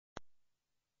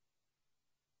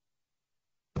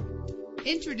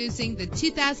Introducing the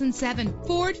 2007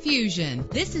 Ford Fusion.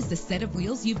 This is the set of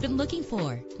wheels you've been looking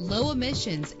for. Low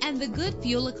emissions and the good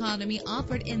fuel economy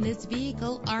offered in this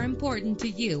vehicle are important to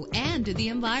you and to the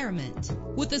environment.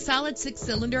 With a solid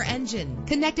 6-cylinder engine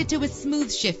connected to a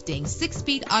smooth shifting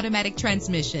 6-speed automatic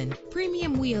transmission,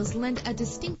 premium wheels lend a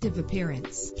distinctive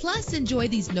appearance. Plus, enjoy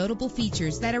these notable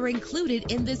features that are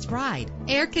included in this ride: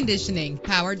 air conditioning,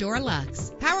 power door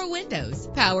locks, power windows,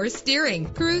 power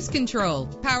steering, cruise control,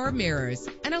 power mirrors,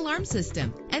 an alarm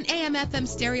system, an AM/FM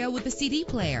stereo with a CD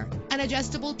player, an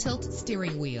adjustable tilt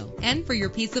steering wheel. And for your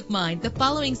peace of mind, the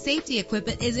following safety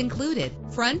equipment is included: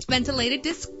 front ventilated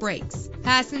disc brakes,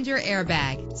 passenger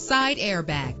airbag, side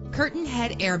airbag, curtain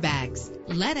head airbags.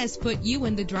 Let us put you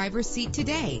in the driver's seat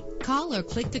today. Call or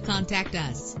click to contact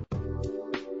us.